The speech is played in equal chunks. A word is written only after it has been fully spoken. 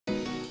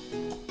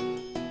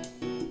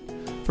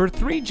For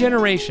 3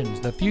 generations,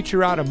 the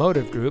Future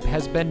Automotive Group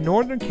has been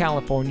Northern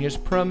California's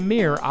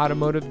premier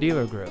automotive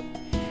dealer group.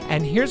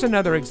 And here's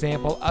another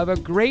example of a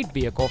great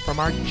vehicle from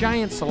our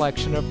giant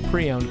selection of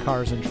pre-owned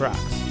cars and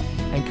trucks.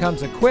 And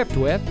comes equipped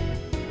with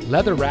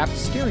leather-wrapped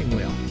steering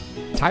wheel,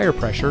 tire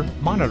pressure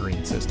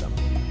monitoring system,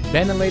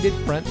 ventilated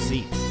front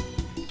seats,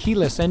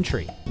 keyless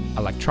entry,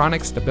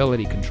 electronic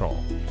stability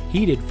control,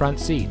 heated front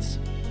seats,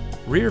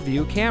 rear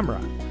view camera,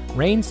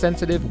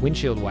 rain-sensitive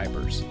windshield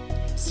wipers,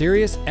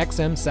 Sirius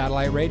XM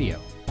satellite radio,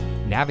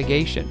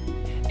 navigation,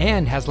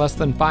 and has less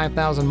than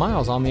 5,000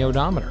 miles on the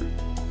odometer.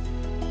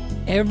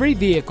 Every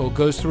vehicle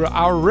goes through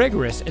our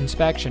rigorous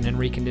inspection and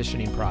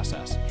reconditioning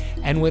process.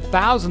 And with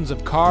thousands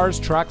of cars,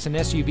 trucks, and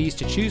SUVs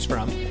to choose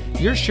from,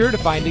 you're sure to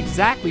find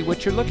exactly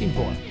what you're looking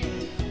for.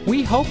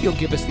 We hope you'll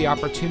give us the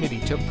opportunity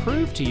to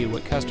prove to you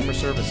what customer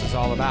service is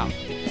all about.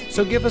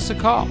 So give us a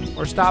call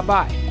or stop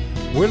by.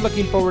 We're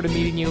looking forward to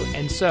meeting you,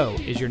 and so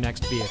is your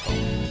next vehicle.